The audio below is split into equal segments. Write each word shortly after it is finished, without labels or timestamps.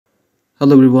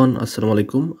Hello everyone, আসসালামু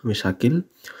আলাইকুম। আমি শাকিল।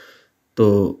 তো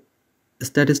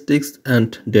statistics and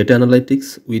data analytics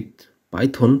with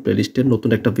Python প্লেলিস্টের নতুন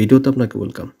একটা ভিডিওতে আপনাকে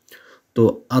ওয়েলকাম। তো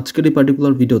আজকের এই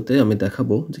পার্টিকুলার ভিডিওতে আমি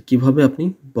দেখাবো যে কিভাবে আপনি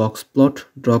বক্স প্লট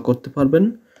ড্র করতে পারবেন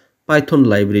পাইথন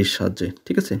লাইব্রেরির সাহায্যে।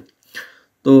 ঠিক আছে?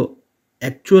 তো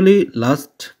অ্যাকচুয়ালি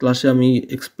লাস্ট ক্লাসে আমি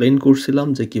এক্সপ্লেইন করছিলাম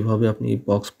যে কিভাবে আপনি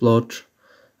বক্স প্লট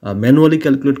ম্যানুয়ালি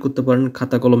ক্যালকুলেট করতে পারেন,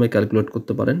 খাতা কলমে ক্যালকুলেট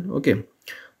করতে পারেন। ওকে?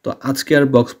 তো আজকে আর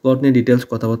বক্স প্লট নিয়ে ডিটেলস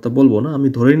কথাবার্তা বলবো না। আমি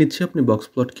ধরেই নিচ্ছি আপনি বক্স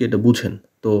প্লট কি এটা বুঝেন।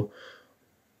 তো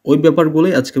ওই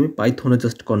ব্যাপারগুলোই আজকে আমি পাইথনে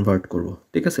জাস্ট কনভার্ট করব।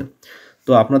 ঠিক আছে?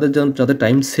 তো আপনাদের যাতে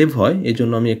টাইম সেভ হয়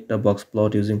এইজন্য আমি একটা বক্স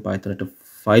প্লট ইউজিং পাইথন একটা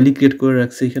ফাইলই ক্রিয়েট করে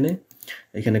রাখছি এখানে।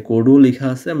 এখানে কোডও লেখা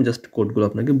আছে। আমি জাস্ট কোডগুলো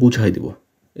আপনাকে বুঝাই দিব।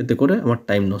 এতে করে আমার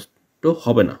টাইম নষ্ট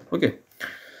হবে না। ওকে?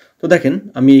 তো দেখেন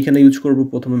আমি এখানে ইউজ করব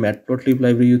প্রথমে ম্যাটপ্লটলিব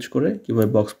লাইব্রেরি ইউজ করে কিভাবে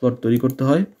বক্স প্লট তৈরি করতে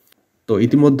হয়। তো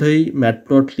ইতিমধ্যেই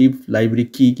ম্যাটপ্লটলিব লাইব্রেরি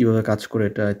কিভাবে কাজ করে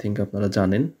এটা আই থিঙ্ক আপনারা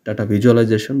জানেন। ডাটা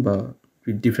ভিজুয়ালাইজেশন বা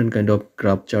different kind of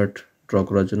graph chart draw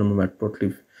করার জন্য আমরা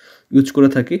ম্যাটপ্লটলিব ইউজ করে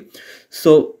থাকি।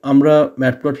 সো আমরা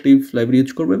ম্যাটপ্লটলিব লাইব্রেরি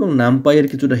ইউজ করবো এবং নামপাইয়ের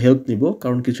কিছুটা হেল্প নিব,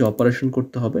 কারণ কিছু অপারেশন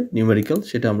করতে হবে নিউমেরিক্যাল,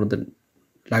 সেটা আমাদের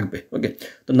লাগবে। ওকে?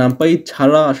 তো নামপাই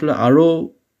ছাড়া আসলে আরও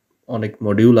অনেক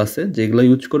মডিউল আছে যেগুলো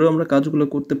ইউজ করেও আমরা কাজগুলো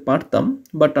করতে পারতাম,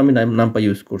 বাট আমি নামপাই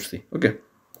ইউজ করছি। ওকে?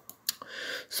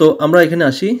 সো আমরা এখানে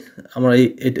আসি। আমরা এই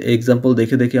এক্সাম্পল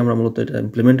দেখে আমরা মূলত এটা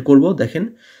ইমপ্লিমেন্ট করব। দেখেন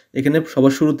এখানে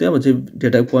সবার শুরুতে আমার যে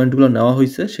ডেটা পয়েন্টগুলো নেওয়া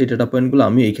হয়েছে সেই ডেটা পয়েন্টগুলো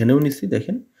আমি এখানেও নিছি।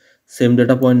 দেখেন সেম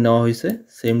ডেটা পয়েন্ট নেওয়া হয়েছে,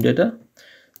 সেম ডেটা।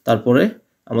 তারপরে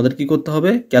আমাদের কি করতে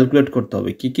হবে? ক্যালকুলেট করতে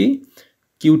হবে কি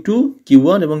Q2,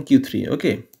 Q1 এবং Q3।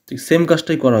 ওকে? ঠিক সেম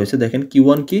কাজটাই করা হয়েছে। দেখেন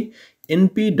Q1 কি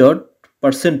np ডট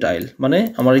পার্সেন্টাইল, মানে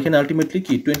আমার এখানে আলটিমেটলি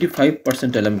কি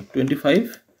 25%, আমি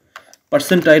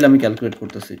 25% আমি ক্যালকুলেট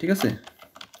করতেছি। ঠিক আছে?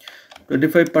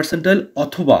 25%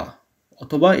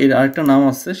 অথবা এর আরেকটা নাম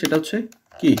আছে, সেটা হচ্ছে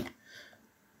কি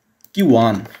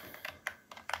Q1।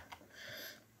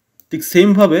 ঠিক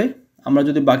সেমভাবে আমরা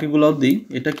যদি বাকিগুলোও দিই,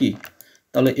 এটা কি,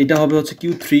 তাহলে এটা হবে হচ্ছে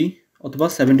Q3 অথবা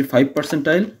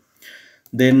 75%।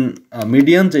 দেন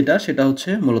মিডিয়ান যেটা সেটা হচ্ছে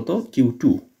মূলত Q2।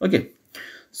 ওকে?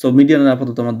 সো মিডিয়ানের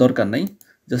আপাতত আমার দরকার নাই,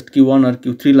 জাস্ট Q1 আর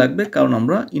Q3 লাগবে, কারণ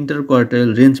আমরা ইন্টার কোয়ার্টাইল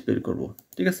রেঞ্জ বের করব।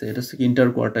 ঠিক আছে? এটা হচ্ছে কি inter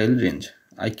quartile range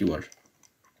IQR।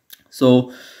 So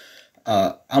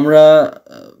আমরা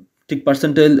ঠিক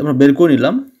পার্সেন্টাইল আমরা বের করে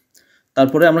নিলাম।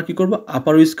 তারপরে আমরা কি করব?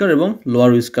 আপার উইস্কার এবং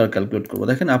লোয়ার উইস্কার ক্যালকুলেট করব।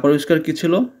 দেখেন আপার উইস্কার কি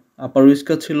ছিল? আপার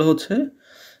উইস্কার ছিল হচ্ছে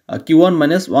Q1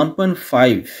 minus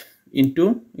 1.5 into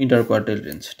inter quartile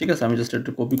range. ঠিক আছে? আমি জাস্ট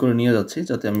একটু কপি করে নিয়ে যাচ্ছি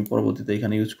যাতে আমি পরবর্তীতে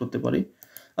এখানে ইউজ করতে পারি।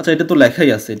 আচ্ছা, এটা তো লেখাই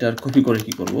আছে, এটা আর কপি করে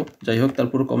কি করব? যাই হোক,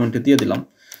 তারপর কমেন্টে দিয়ে দিলাম।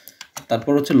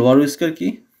 তারপর হচ্ছে লোয়ার উইস্কার কি?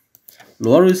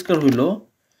 লোয়ার উইস্কার হইল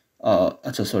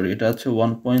আচ্ছা সরি, এটা হচ্ছে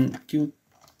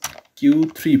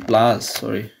Q3 প্লাস,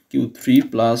 Q3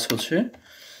 প্লাস হচ্ছে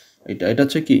এটা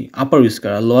হচ্ছে কি আপার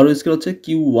উইস্কার, আর লোয়ার উইস্কার হচ্ছে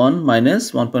Q1 minus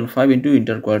 1.5 into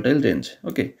inter quartile range.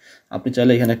 ওকে? আপনি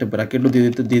চাইলে এখানে একটা ব্র্যাকেটও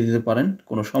দিয়ে দিতে পারেন,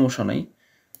 কোনো সমস্যা নাই,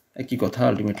 একই কথা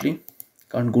আলটিমেটলি,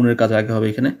 কারণ গুণের কাজ আগে হবে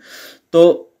এখানে। তো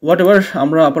হোয়াট এভার,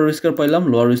 আমরা আপার উইস্কার পাইলাম,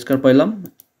 লোয়ার উইস্কার পাইলাম।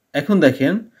 এখন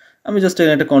দেখেন আমি জাস্ট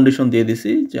এখানে একটা কন্ডিশন দিয়ে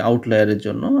দিছি যে আউটলায়ারের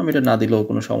জন্য, আমি এটা না দিলেও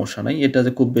কোনো সমস্যা নাই। এটা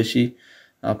যে খুব বেশি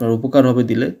আপনার উপকার হবে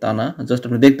দিলে তা না, জাস্ট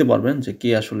আপনি দেখতে পারবেন যে কে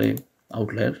আসলে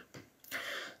আউটলায়ার।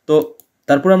 তো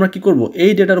তারপরে আমরা কি করব?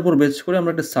 এই ডেটার উপর বেস করে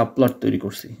আমরা একটা সাবপ্লট তৈরি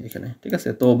করছি এখানে। ঠিক আছে?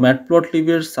 তো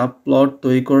ম্যাটপ্লটলিবের সাবপ্লট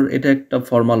তৈরি করার এটা একটা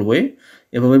ফর্মাল ওয়ে,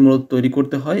 এভাবে মূলত তৈরি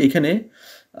করতে হয়। এখানে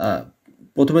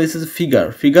প্রথমে দিচ্ছে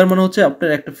ফিগার মানে হচ্ছে আপনার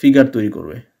একটা ফিগার তৈরি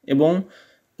করবে এবং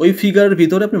ওই ফিগারের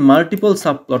ভিতরে আপনি মাল্টিপল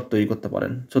সাবপ্লট তৈরি করতে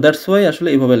পারেন। সো দ্যাটস ওয়াই আসলে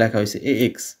এইভাবে লেখা হয়েছে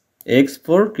AX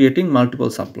for creating multiple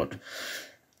subplot.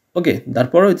 ওকে?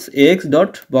 তারপর it's AX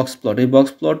dot box plot. এই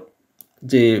বক্স প্লট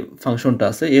যে ফাংশনটা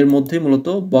আছে এর মধ্যে মূলত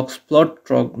বক্স প্লট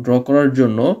ড্র করার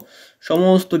জন্য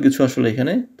সমস্ত কিছু আসলে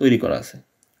এখানে তৈরি করা আছে।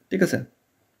 ঠিক আছে?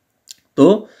 তো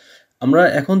আমরা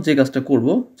এখন যে কাজটা করব,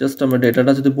 জাস্ট আমরা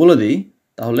ডেটাটা যদি বলে দিই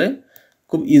তাহলে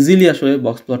খুব ইজিলি আসলে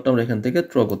বক্স প্লটটা আমরা এখান থেকে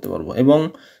ড্র করতে পারবো, এবং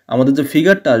আমাদের যে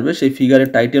ফিগারটা আসবে সেই ফিগারের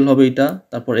টাইটেল হবে এটা,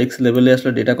 তারপর এক্স লেভেলে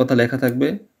আসলে ডেটা কথা লেখা থাকবে,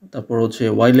 তারপর হচ্ছে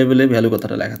ওয়াই লেভেলে ভ্যালু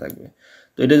কথাটা লেখা থাকবে।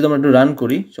 তো এটা যদি আমরা একটু রান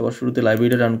করি, সবার শুরুতে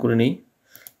লাইব্রেরিটা রান করে নিই,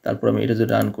 তারপর আমি এটা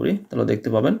যদি রান করি তাহলে দেখতে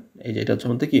পাবেন এই যে এটা হচ্ছে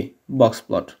মধ্যে কি বক্স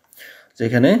প্লট,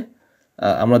 যেখানে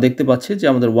আমরা দেখতে পাচ্ছি যে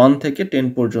আমাদের 1 থেকে 10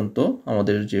 পর্যন্ত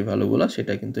আমাদের যে ভ্যালুগুলো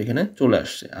সেটা কিন্তু এখানে চলে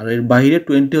আসছে, আর এর বাইরে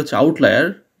 20 হচ্ছে আউটলায়ার,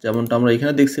 যেমনটা আমরা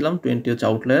এখানে দেখছিলাম 20 হচ্ছে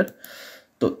আউটলায়ার।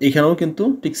 তো এখানেও কিন্তু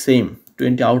ঠিক সেম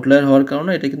 20 আউটলায়ার হওয়ার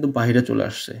কারণে এটা কিন্তু বাইরে চলে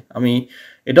আসছে। আমি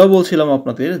এটাও বলছিলাম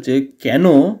আপনাদের যে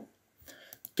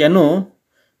কেন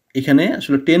এখানে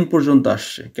আসলে 10 পর্যন্ত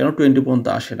আসছে, কেন 20 পর্যন্ত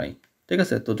আসে নাই। ঠিক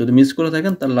আছে? তো যদি মিস করে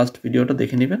থাকেন তাহলে লাস্ট ভিডিওটা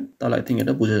দেখে নেবেন, তাহলে আই থিঙ্ক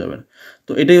এটা বুঝে যাবেন।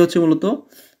 তো এটাই হচ্ছে মূলত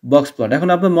বক্সপ্লট। এখন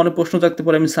আপনার মনে প্রশ্ন থাকতে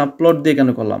পারে আমি সাবপ্লট দিয়ে কেন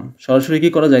করলাম? সরাসরি কি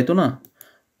করা যাইতো না?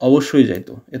 অবশ্যই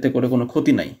যাইতো, এতে করে কোনো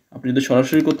ক্ষতি নাই। আপনি যদি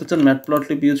সরাসরি করতে চান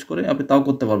ম্যাটপ্লটলিব ইউজ করে আপনি তাও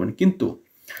করতে পারবেন, কিন্তু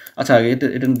আচ্ছা আগে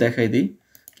এটা দেখাই দিই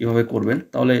কীভাবে করবেন।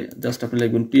 তাহলে জাস্ট আপনি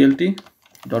লিখবেন plt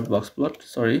ডট বক্সপ্লট,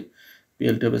 সরি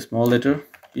plt হবে স্মল লেটার,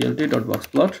 plt ডট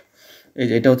বক্সপ্লট। এই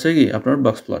যে এটা হচ্ছে কি আপনার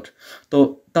বক্সপ্লট। তো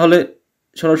তাহলে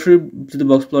সরাসরি যদি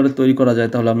বক্সপ্লটে তৈরি করা যায়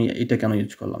তাহলে আমি এটা কেন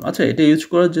ইউজ করলাম? আচ্ছা, এটা ইউজ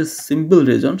করার যে সিম্পল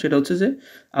রিজন সেটা হচ্ছে যে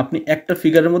আপনি একটা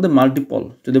ফিগারের মধ্যে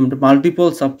যদি মাল্টিপল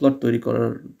সাবপ্লট তৈরি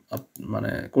করার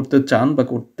মানে করতে চান বা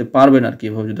করতে পারবেন আর কি,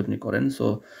 এভাবে যদি আপনি করেন। সো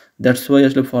দ্যাটস ওয়াই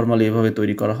আসলে ফর্মালি এভাবে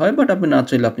তৈরি করা হয়, বাট আপনি না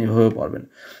চাইলে আপনি এভাবেও পারবেন।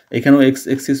 এখানেও এক্স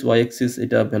এক্সিস ওয়াই এক্সিস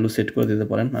এটা ভ্যালু সেট করে দিতে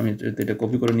পারেন। আমি যদি এটা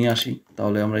কপি করে নিয়ে আসি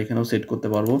তাহলে আমরা এখানেও সেট করতে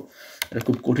পারবো, এটা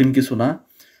খুব কঠিন কিছু না।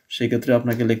 সেক্ষেত্রে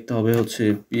আপনাকে লিখতে হবে হচ্ছে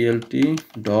plt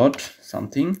ডট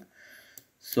সামথিং।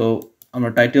 সো আমরা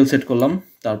টাইটেল সেট করলাম,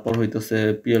 তারপর হইতেছে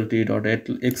plt ডট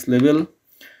এক্স লেভেল,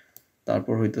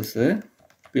 তারপর হইতেছে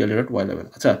plt ডট ওয়াই লেভেল।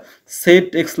 আচ্ছা, সেট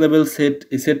এক্স লেভেল সেট,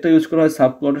 এই সেটটা ইউজ করা হয়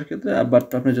সাব প্লটের ক্ষেত্রে, বাট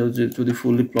আপনি যদি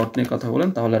ফুললি প্লট নিয়ে কথা বলেন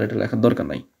তাহলে আর এটা লেখার দরকার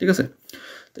নাই, ঠিক আছে?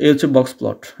 তো এই হচ্ছে বক্স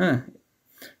প্লট। হ্যাঁ,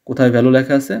 কোথায় ভ্যালু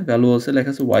লেখা আছে? ভ্যালু আছে লেখা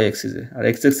আছে ওয়াই এক্সিসে, আর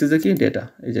এক্স এক্সিসে কি ডেটা,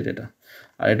 এই যে ডেটা,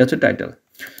 আর এটা হচ্ছে টাইটেল।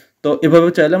 তো এভাবে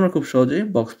চাইলে আমরা খুব সহজেই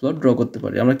বক্স প্লট ড্র করতে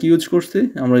পারি। আমরা কি ইউজ করছি?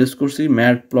 আমরা ইউজ করছি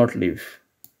ম্যাটপ্লটলিব,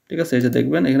 ঠিক আছে? এই যে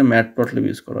দেখবেন এখানে ম্যাটপ্লটলিব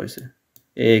ইউজ করা হয়েছে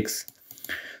এক্স।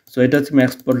 সো এটা হচ্ছে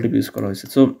ম্যাটপ্লটলিব ইউজ করা হয়েছে।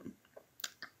 সো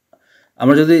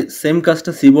আমরা যদি সেম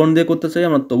কাজটা সিবর্ন দিয়ে করতে চাই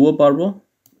আমরা তবুও পারবো,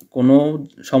 কোনো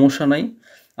সমস্যা নাই।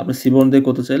 আপনি সিবর্ন দিয়ে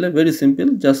করতে চাইলে ভেরি সিম্পল,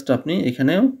 জাস্ট আপনি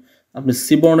এখানেও আপনি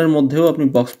সিবর্নের মধ্যেও আপনি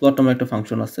বক্স প্লট নামে একটা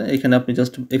ফাংশন আছে, এখানে আপনি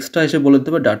জাস্ট এক্সট্রা এসে বলে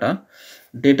দেবে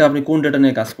ডেটা আপনি কোন ডেটা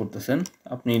নিয়ে কাজ করতেছেন।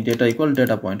 আপনি ডেটা ইকুয়াল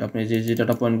ডেটা পয়েন্ট, আপনি যে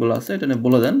ডেটা পয়েন্টগুলো আছে এটা নিয়ে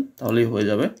বলে দেন, তাহলেই হয়ে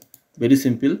যাবে। Very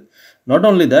simple. Not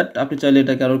only that, আপনি চাইলে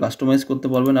এটাকে আরও কাস্টমাইজ করতে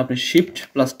পারবেন। আপনি shift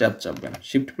plus tab চাপবেন,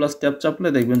 shift plus tab চাপলে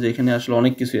দেখবেন যে এখানে আসলে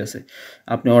অনেক কিছুই আছে।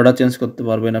 আপনি অর্ডার চেঞ্জ করতে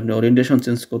পারবেন, আপনি ওরিয়েন্টেশন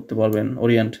চেঞ্জ করতে পারবেন,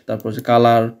 তারপর হচ্ছে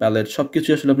কালার প্যালেট সব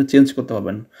কিছুই আসলে আপনি চেঞ্জ করতে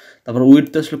পারবেন। তারপর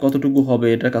উইডথ আসলে কতটুকু হবে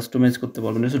এটা কাস্টমাইজ করতে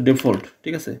পারবেন। এটা হচ্ছে ডিফল্ট,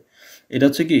 ঠিক আছে? এটা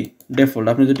হচ্ছে কি ডিফল্ট।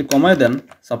 আপনি যদি কমায় দেন,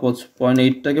 সাপোজ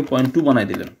 0.8টাকে 0.2 বানাই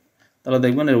দিলেন, তাহলে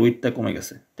দেখবেন এর উইডথটা কমে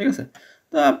গেছে, ঠিক আছে?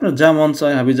 তো আপনার যা মন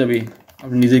চায় হাবিজাবি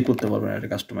আপনি নিজেই করতে পারবেন এটা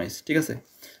কাস্টমাইজ, ঠিক আছে?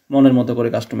 মনের মতো করে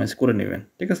কাস্টমাইজ করে নেবেন,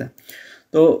 ঠিক আছে?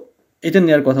 তো এটা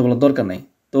নিয়ে আর কথা বলার দরকার নাই।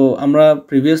 তো আমরা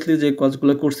প্রিভিয়াসলি যে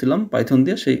কাজগুলো করছিলাম পাইথন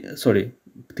দিয়ে,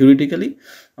 থিওরিটিক্যালি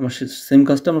আমরা সেম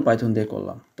কাজটা আমরা পাইথন দিয়ে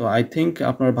করলাম। তো আই থিঙ্ক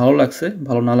আপনার ভালো লাগছে,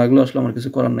 ভালো না লাগলেও আসলে আমার কিছু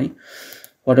করার নাই,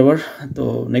 হোয়াট এভার। তো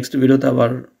নেক্সট ভিডিওতে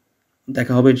আবার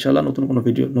দেখা হবে ইনশাআল্লাহ,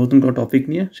 নতুন কোনো টপিক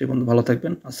নিয়ে। সে পর্যন্ত ভালো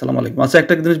থাকবেন, আসসালামু আলাইকুম। আচ্ছা,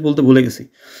 একটা জিনিস বলতে ভুলে গেছি,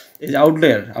 এই যে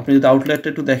আউটলায়ার, আপনি যদি আউটলায়ারটা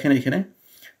একটু দেখেন এখানে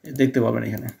দেখতে পাবেন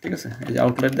এখানে, ঠিক আছে? এই যে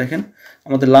আউটলায়ার দেখেন,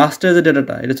 আমাদের লাস্টের যে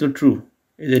ডেটাটা এটা ছিল ট্রু,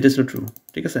 এই যে এটা ছিল ট্রু,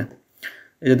 ঠিক আছে?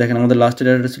 এই যে দেখেন আমাদের লাস্টের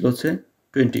ডেটাটা ছিল হচ্ছে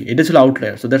 20, এটা ছিল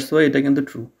আউটলায়ার। সো দ্যাটস ওয়াই এটা কিন্তু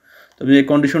ট্রু। তবে এই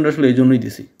কন্ডিশনটা আসলে এই জন্যই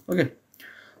দিছি। ওকে,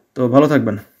 তো ভালো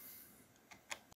থাকবেন।